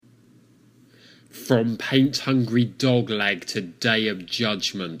From paint-hungry dogleg to day of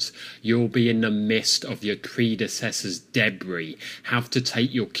judgment, you'll be in the midst of your predecessor's debris, have to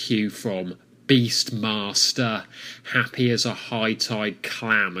take your cue from Beastmaster, happy as a high-tide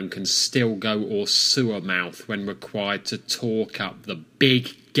clam and can still go or sewer mouth when required to talk up the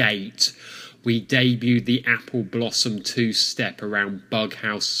big gate. We debuted the Apple Blossom two-step around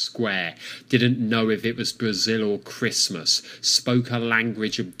Bughouse Square, didn't know if it was Brazil or Christmas, spoke a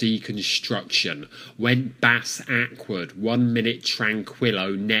language of deconstruction, went bass awkward, 1 minute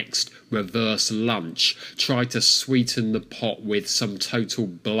tranquillo, next reverse lunch, tried to sweeten the pot with some total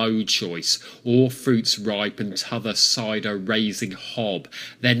blow choice, all fruits ripe and t'other cider raising hob,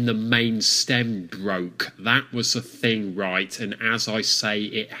 then the main stem broke. That was the thing, right, and as I say,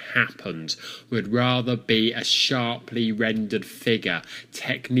 it happened. Would rather be a sharply rendered figure,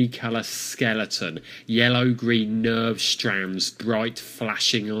 technicolor skeleton, yellow-green nerve strands, bright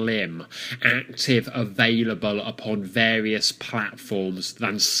flashing limb, active available upon various platforms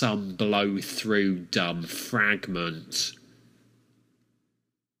than some blow-through dumb fragment.